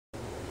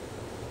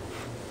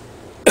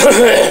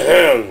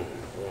Hello,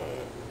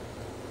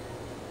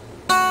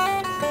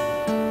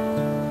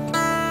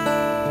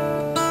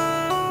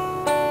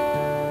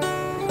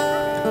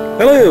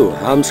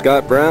 I'm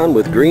Scott Brown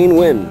with Green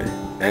Wind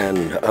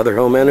and Other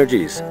Home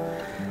Energies.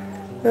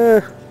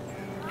 The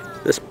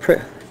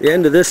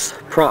end of this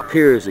prop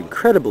here is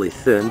incredibly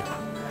thin.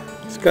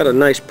 It's got a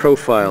nice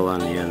profile on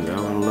the end though. I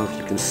don't know if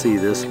you can see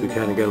this. We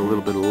kind of got a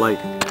little bit of light,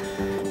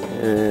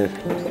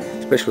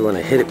 especially when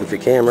I hit it with the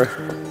camera.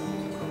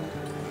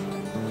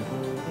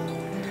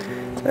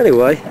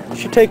 Anyway,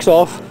 she takes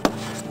off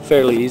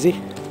fairly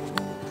easy.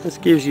 This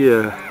gives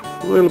you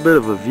a little bit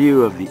of a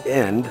view of the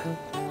end.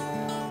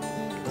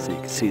 So you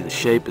can see the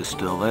shape is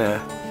still there.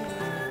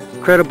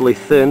 Incredibly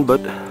thin,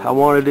 but I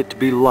wanted it to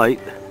be light.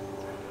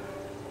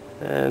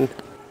 And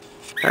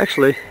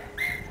actually,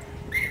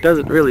 it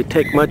doesn't really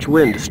take much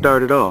wind to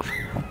start it off.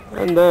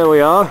 And there we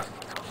are.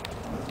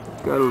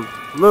 Got a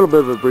little bit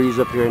of a breeze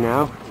up here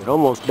now. It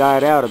almost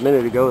died out a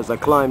minute ago as I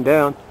climbed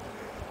down.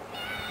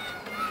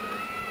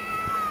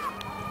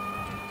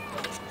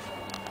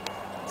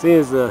 Seeing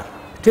as the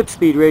tip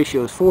speed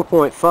ratio is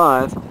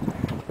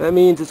 4.5, that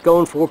means it's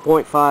going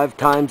 4.5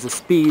 times the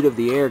speed of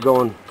the air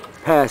going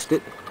past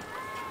it.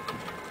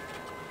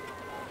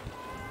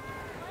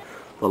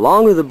 The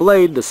longer the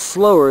blade, the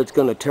slower it's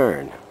going to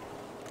turn.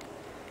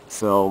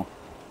 So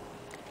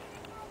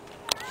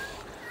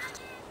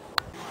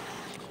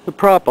the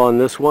prop on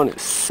this one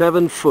is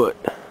 7 foot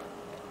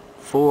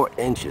 4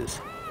 inches.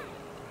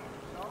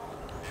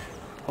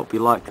 Hope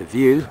you like the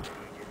view.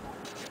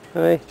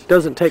 It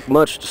doesn't take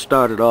much to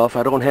start it off.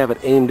 I don't have it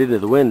aimed into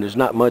the wind. There's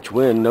not much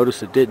wind.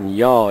 Notice it didn't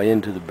yaw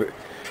into the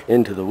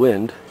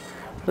wind.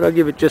 But I'll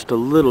give it just a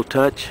little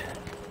touch.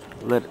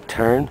 Let it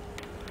turn.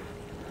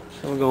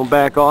 So we're going to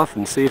back off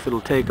and see if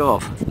it'll take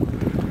off.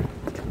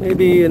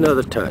 Maybe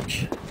another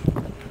touch.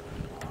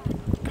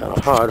 Kind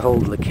of hard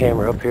holding the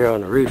camera up here on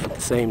the roof at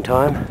the same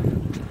time.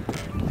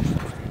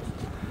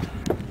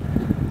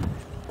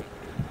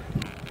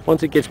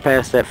 Once it gets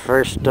past that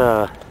first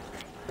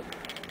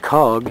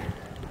cog,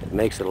 it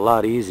makes it a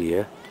lot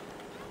easier.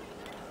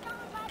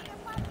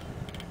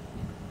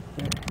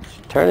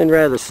 She's turning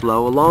rather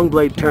slow. A long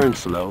blade turns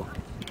slow,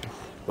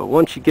 but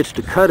once she gets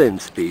to cut-in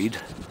speed,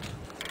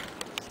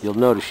 you'll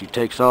notice she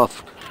takes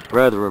off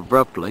rather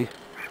abruptly.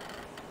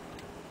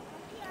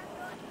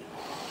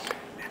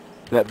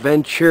 That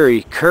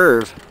Venturi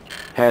curve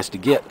has to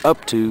get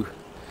up to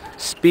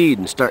speed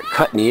and start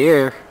cutting the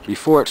air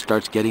before it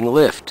starts getting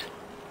lift.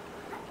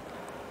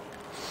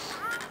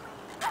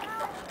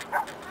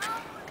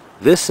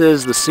 This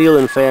is the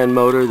ceiling fan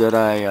motor that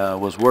I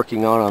was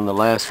working on the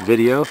last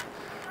video.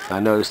 I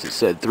noticed it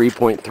said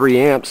 3.3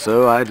 amps,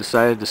 so I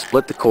decided to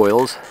split the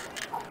coils.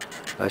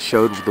 I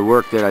showed the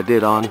work that I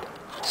did on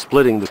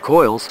splitting the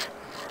coils.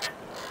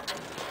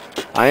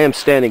 I am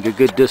standing a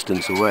good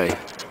distance away.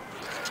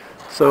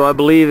 So I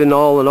believe in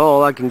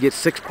all I can get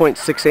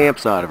 6.6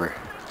 amps out of her.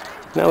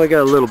 Now we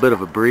got a little bit of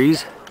a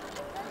breeze.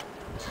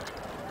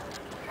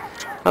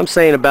 I'm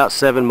saying about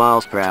 7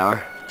 miles per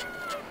hour.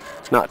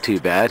 Not too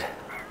bad.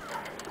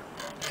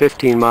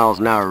 15 miles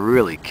an hour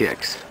really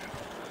kicks.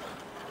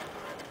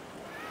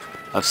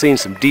 I've seen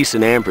some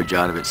decent amperage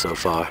out of it so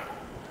far.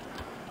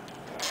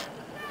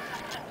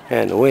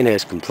 And the wind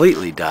has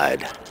completely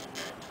died.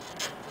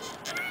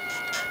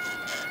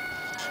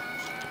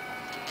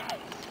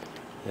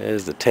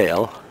 There's the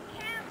tail.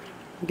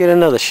 Get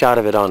another shot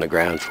of it on the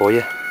ground for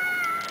you.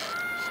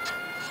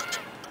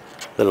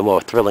 A little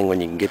more thrilling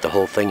when you can get the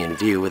whole thing in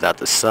view without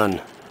the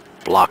sun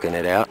blocking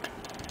it out.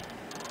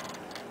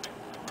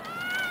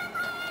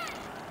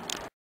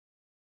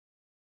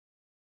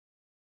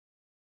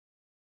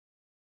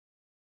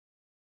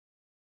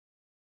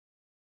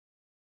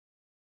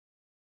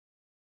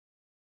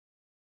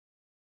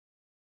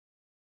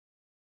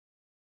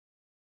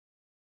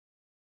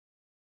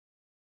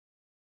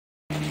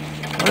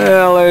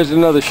 Well, there's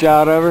another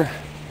shot of her.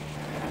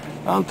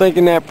 I'm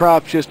thinking that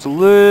prop's just a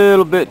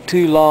little bit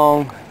too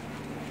long.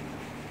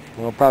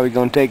 We're probably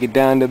going to take it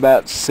down to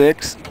about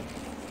 6,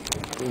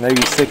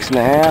 maybe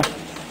 6.5.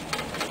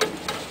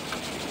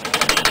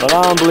 But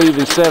I'm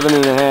believing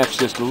 7.5 is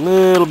just a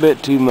little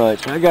bit too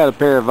much. I got a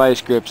pair of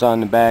vice grips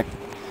on the back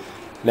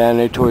down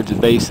there towards the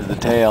base of the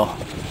tail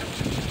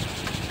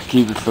to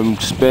keep it from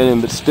spinning,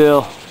 but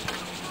still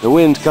the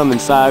wind's coming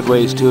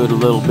sideways to it a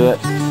little bit.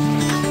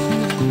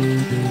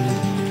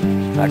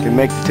 I can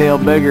make the tail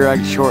bigger, I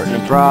can shorten the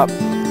prop.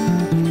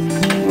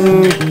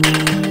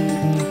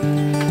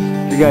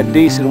 We got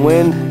decent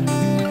wind,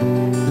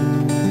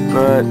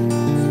 but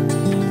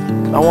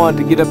I want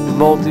to get up the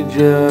voltage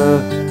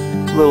a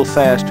little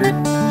faster.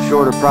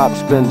 Shorter prop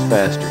spins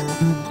faster.